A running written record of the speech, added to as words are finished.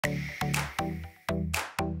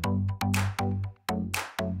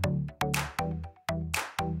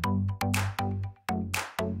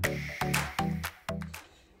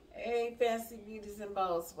fancy beauties and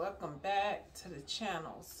bows, welcome back to the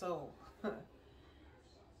channel. So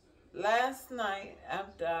last night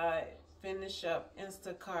after I finished up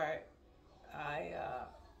Instacart,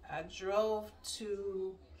 I drove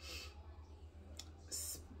to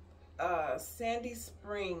Sandy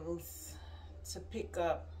Springs to pick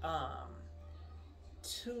up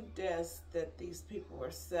 2 desks that these people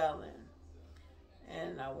were selling,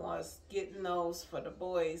 and I was getting those for the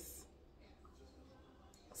boys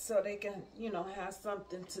so they can, you know, have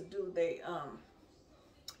something to do they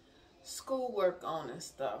schoolwork on and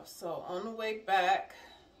stuff. So on the way back,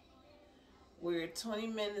 we're 20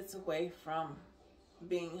 minutes away from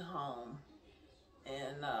being home,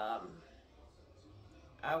 and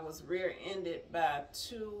I was rear-ended by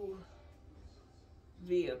 2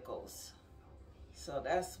 vehicles. So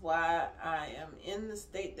that's why I am in the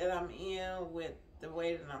state that I'm in, with the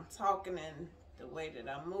way that I'm talking and the way that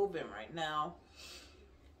I'm moving right now.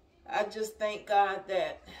 I just thank God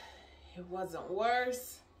that it wasn't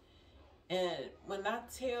worse. And when I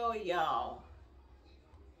tell y'all,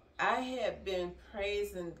 I had been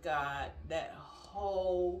praising God that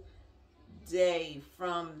whole day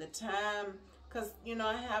from the time, because, you know,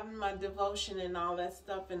 I have my devotion and all that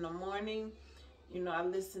stuff in the morning. You know, I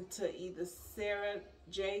listen to either Sarah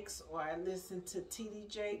Jakes or I listen to T.D.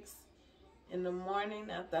 Jakes in the morning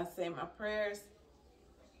after I say my prayers.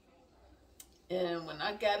 And when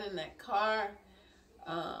I got in that car,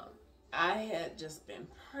 I had just been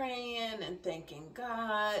praying and thanking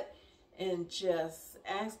God and just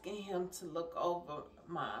asking him to look over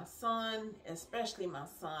my son, especially my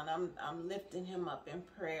son. I'm lifting him up in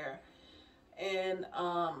prayer. And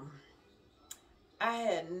I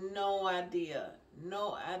had no idea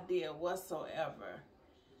whatsoever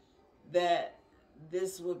that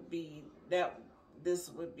this would be the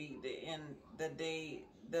end, the day.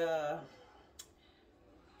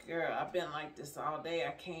 Girl, I've been like this all day.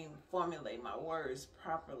 I can't formulate my words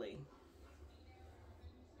properly.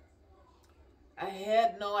 I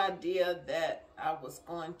had no idea that I was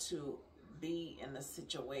going to be in a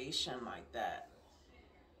situation like that.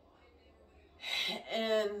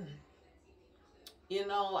 And, you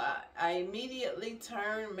know, I immediately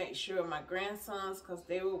turned, make sure my grandsons, because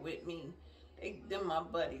they were with me. They're my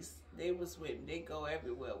buddies. They was with me. They go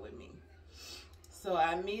everywhere with me. So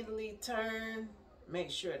I immediately turned, make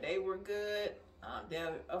sure they were good. They,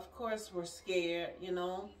 of course, were scared, you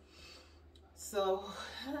know. So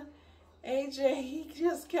AJ, he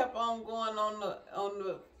just kept on going on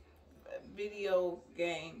the video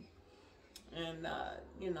game. And,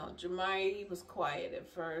 you know, Jemai, he was quiet at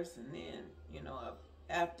first. And then, you know,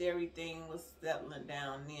 after everything was settling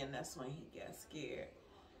down, then that's when he got scared.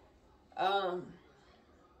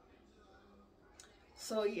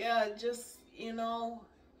 So, yeah, just, you know,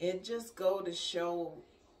 it just go to show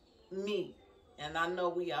me. And I know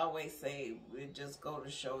we always say, it just go to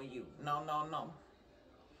show you. No, no, no.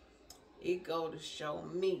 It go to show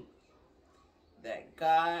me that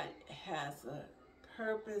God has a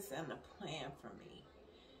purpose and a plan for me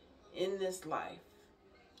in this life.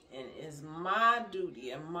 And it's my duty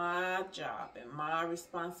and my job and my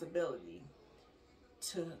responsibility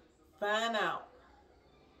to find out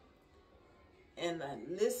and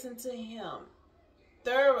listen to him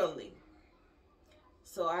thoroughly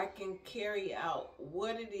so I can carry out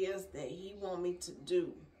what it is that he wants me to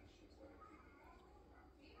do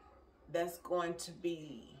that's going to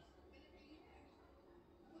be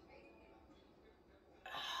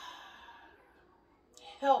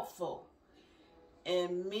helpful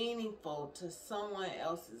and meaningful to someone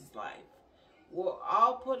else's life. We're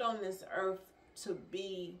all put on this earth to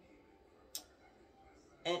be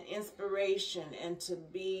an inspiration and to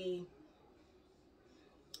be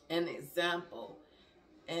an example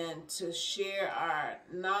and to share our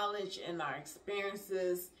knowledge and our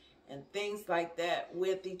experiences and things like that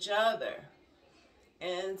with each other.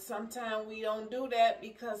 And sometimes we don't do that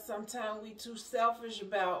because sometimes we too selfish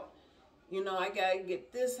about, you know, I gotta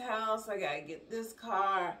get this house, I gotta get this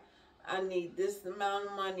car, I need this amount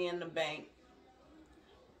of money in the bank.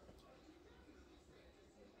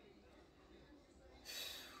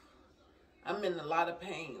 I'm in a lot of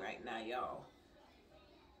pain right now, y'all.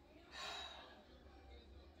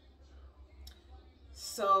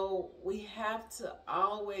 So we have to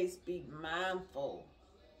always be mindful.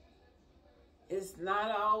 It's not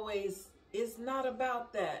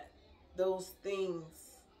about those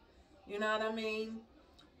things. You know what I mean?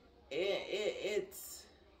 It's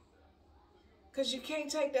because you can't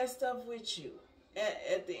take that stuff with you.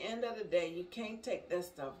 At the end of the day, you can't take that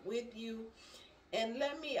stuff with you. And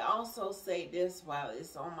let me also say this while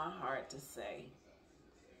it's on my heart to say.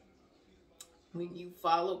 when you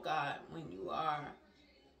follow God, when you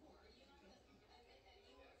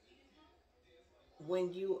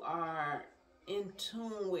are in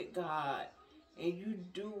tune with God and you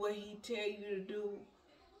do what he tell you to do,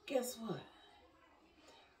 guess what?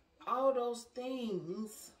 All those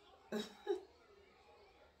things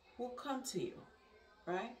will come to you,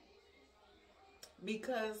 right?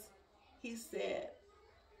 Because he said,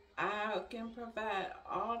 I can provide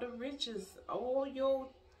all the riches, all your,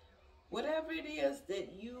 whatever it is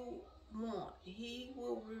that you want, he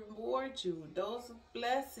will reward you. Those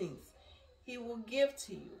blessings he will give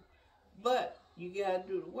to you. But you got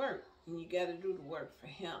to do the work, and you got to do the work for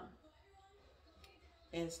him.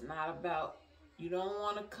 And it's not about, you don't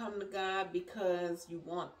want to come to God because you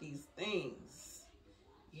want these things.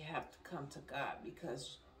 You have to come to God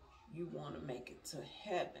because you want to make it to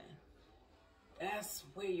heaven. That's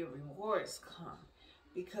where your rewards come.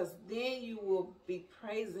 Because then you will be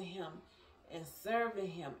praising him and serving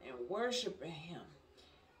him and worshiping him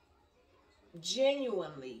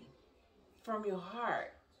genuinely from your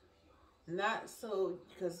heart. Not so,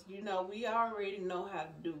 because, you know, we already know how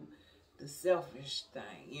to do the selfish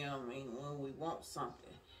thing, you know what I mean, when we want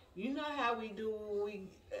something. You know how we do when we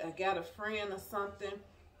got a friend or something,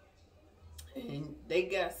 and they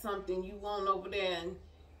got something you want over there,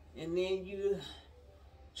 and then you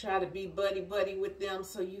try to be buddy-buddy with them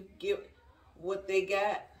so you get what they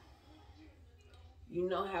got. You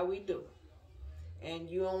know how we do. And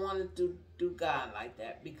you don't want to do God like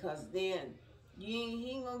that, because then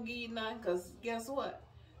he ain't gonna give you nothing, because guess what?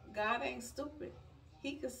 God ain't stupid.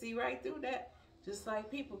 He can see right through that, just like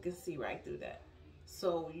people can see right through that.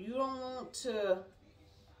 So you don't want to,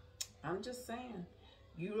 I'm just saying,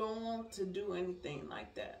 you don't want to do anything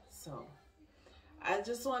like that. So I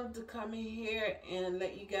just wanted to come in here and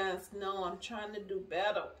let you guys know I'm trying to do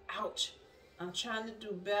better. Ouch. I'm trying to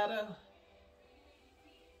do better.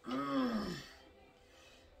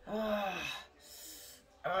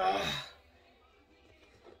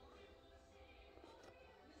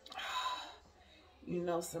 You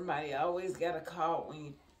know, somebody always got a call when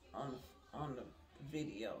you on the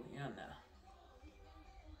video, you know.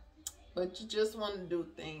 But you just want to do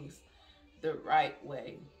things the right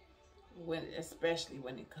way, especially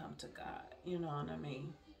when it comes to God. You know what I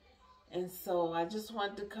mean? And so I just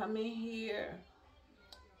wanted to come in here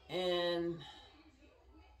and,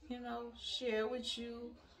 you know, share with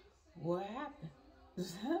you what happened.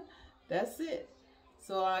 That's it.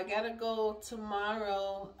 So I gotta go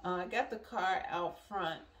tomorrow. I got the car out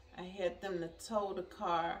front. I had them to tow the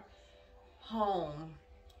car home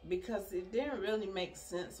because it didn't really make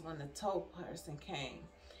sense when the tow person came.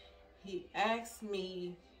 He asked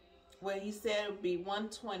me, well, he said it would be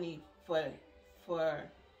 $120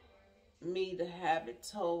 for me to have it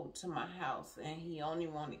towed to my house, and he only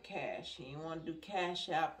wanted cash. He didn't want to do Cash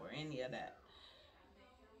App or any of that.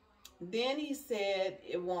 Then he said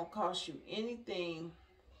it won't cost you anything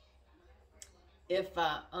if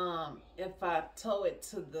I tow it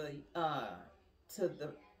to the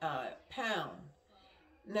pound.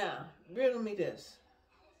 Now, riddle me this: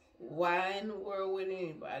 why in the world would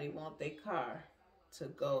anybody want their car to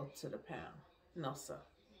go to the pound? No, sir.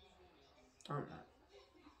 I'm not.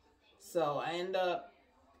 So I end up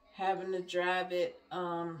having to drive it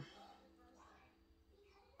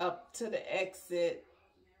up to the exit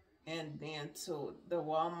and then to the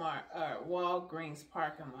Walgreens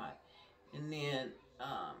parking lot. And then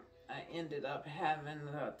I ended up having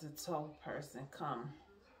the tow person come,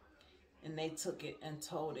 and they took it and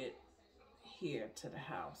towed it here to the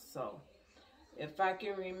house. So if I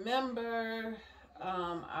can remember,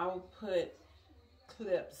 I'll put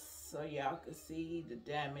clips so y'all can see the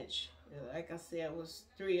damage. Like I said, it was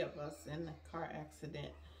 3 of us in the car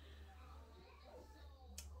accident.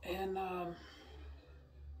 And I'm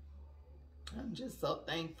just so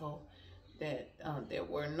thankful that there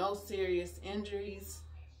were no serious injuries.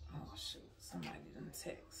 Oh shoot, somebody didn't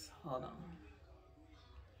text. Hold on.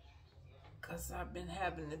 Because I've been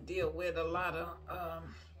having to deal with a lot of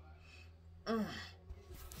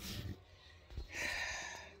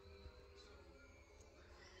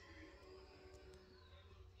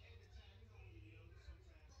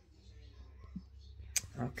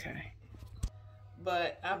okay.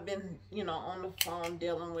 But I've been, you know, on the phone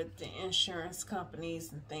dealing with the insurance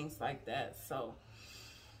companies and things like that. So,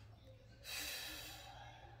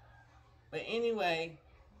 but anyway,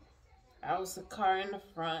 I was a car in the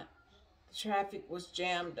front. The traffic was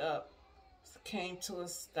jammed up. Came to a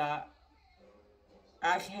stop.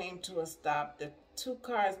 I came to a stop. The 2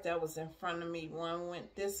 cars that was in front of me, one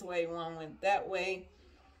went this way, one went that way,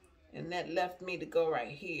 and that left me to go right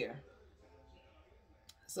here.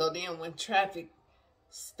 So then when traffic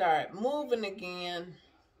started moving again,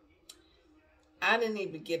 I didn't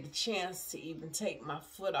even get a chance to even take my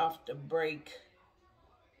foot off the brake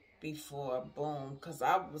before boom, because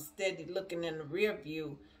I was steady looking in the rear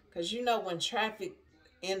view. Because you know, when traffic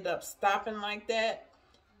end up stopping like that,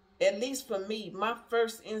 at least for me, my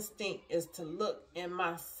first instinct is to look in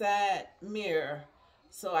my side mirror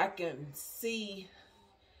so I can see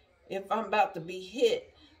if I'm about to be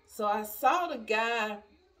hit. So I saw the guy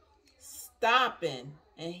stopping,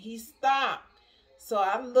 and he stopped. So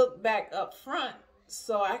I looked back up front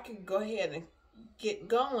so I could go ahead and get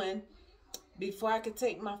going before I could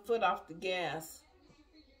take my foot off the gas.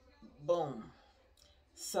 Boom.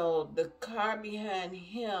 So the car behind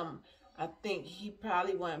him, I think he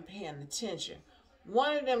probably wasn't paying attention.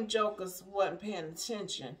 One of them jokers wasn't paying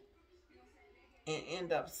attention and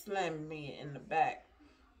ended up slamming me in the back.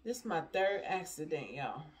 This is my third accident,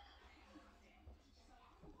 y'all.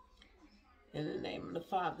 In the name of the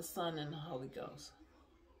Father, Son, and the Holy Ghost.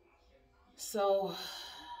 So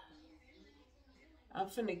I'm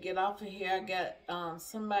finna get off of here. I got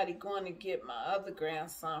somebody going to get my other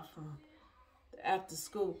grandson from the after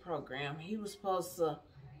school program. He was supposed to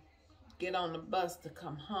get on the bus to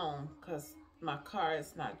come home because my car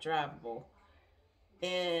is not drivable.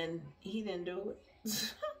 And he didn't do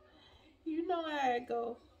it. You know how it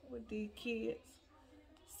go with these kids.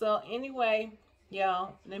 So anyway,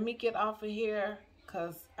 y'all, let me get off of here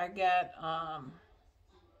because I got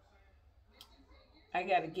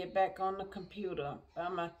to get back on the computer.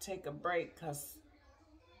 I'm going to take a break because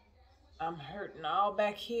I'm hurting all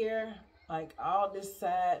back here, like all this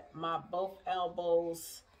side, my both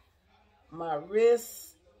elbows, my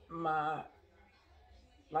wrists,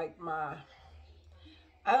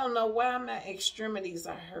 I don't know why my extremities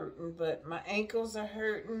are hurting, but my ankles are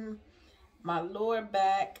hurting, my lower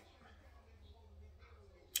back,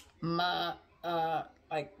 my,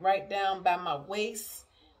 like right down by my waist,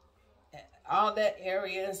 all that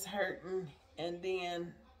area is hurting. And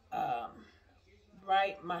then,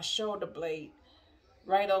 right, my shoulder blade,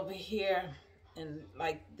 right over here, and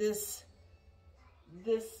like this,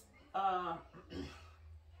 part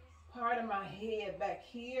of my head back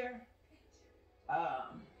here,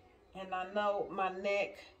 and I know my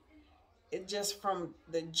neck, it just from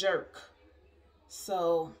the jerk.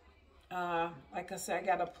 So, like I said, I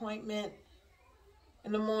got an appointment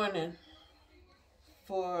in the morning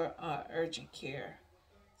for urgent care.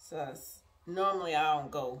 So normally I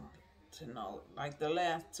don't go to like the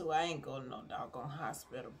last two, I ain't go to no doggone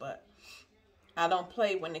hospital, but I don't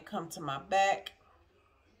play when it comes to my back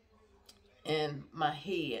and my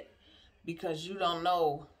head, because you don't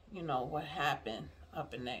know, what happened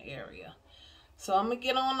up in that area. So I'm gonna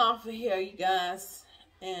get on off of here, you guys,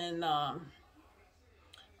 and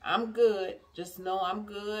I'm good. Just know I'm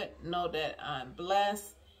good. Know that I'm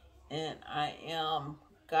blessed and I am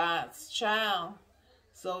God's child.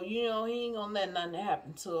 So, he ain't gonna let nothing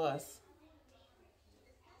happen to us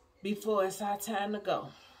before it's our time to go.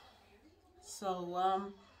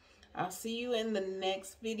 So, I'll see you in the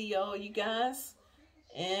next video, you guys.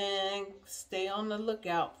 And stay on the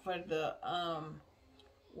lookout for the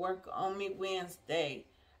Work On Me Wednesday.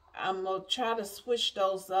 I'm going to try to switch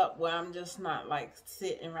those up where I'm just not like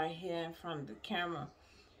sitting right here in front of the camera.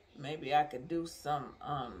 Maybe I could do some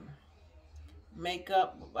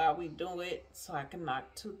makeup while we do it, so I can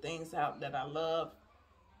knock two things out that I love.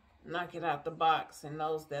 Knock it out the box. And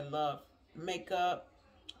those that love makeup,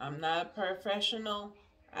 I'm not a professional.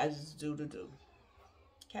 I just do the do.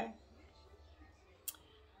 Okay?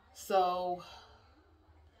 So,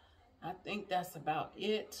 I think that's about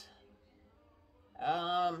it.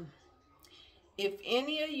 If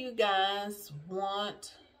any of you guys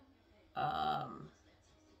want a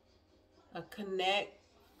connect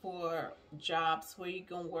for jobs where you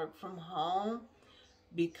can work from home,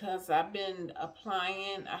 because I've been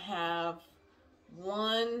applying, I have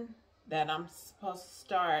one that I'm supposed to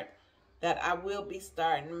start, that I will be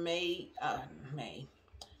starting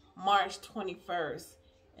March 21st.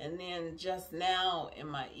 And then just now in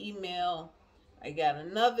my email, I got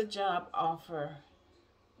another job offer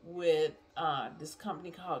with this company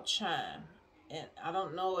called Chime. And I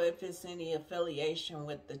don't know if it's any affiliation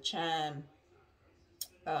with the Chime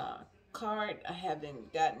card. I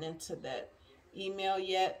haven't gotten into that email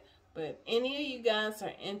yet. But if any of you guys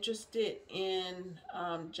are interested in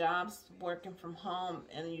jobs working from home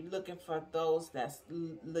and you're looking for those that's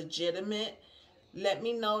legitimate, let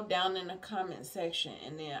me know down in the comment section,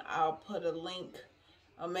 and then I'll put a link,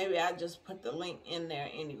 or maybe I just put the link in there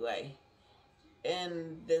anyway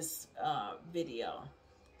in this video.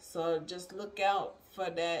 So just look out for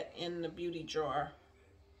that in the beauty drawer.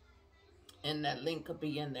 And that link will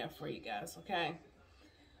be in there for you guys, okay?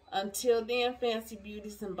 Until then, fancy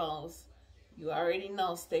beauties and bows, you already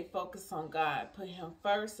know, stay focused on God. Put him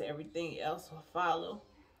first. Everything else will follow.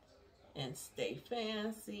 And stay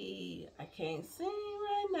fancy. I can't sing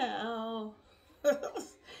right now.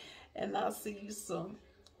 And I'll see you soon.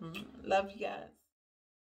 Love you guys.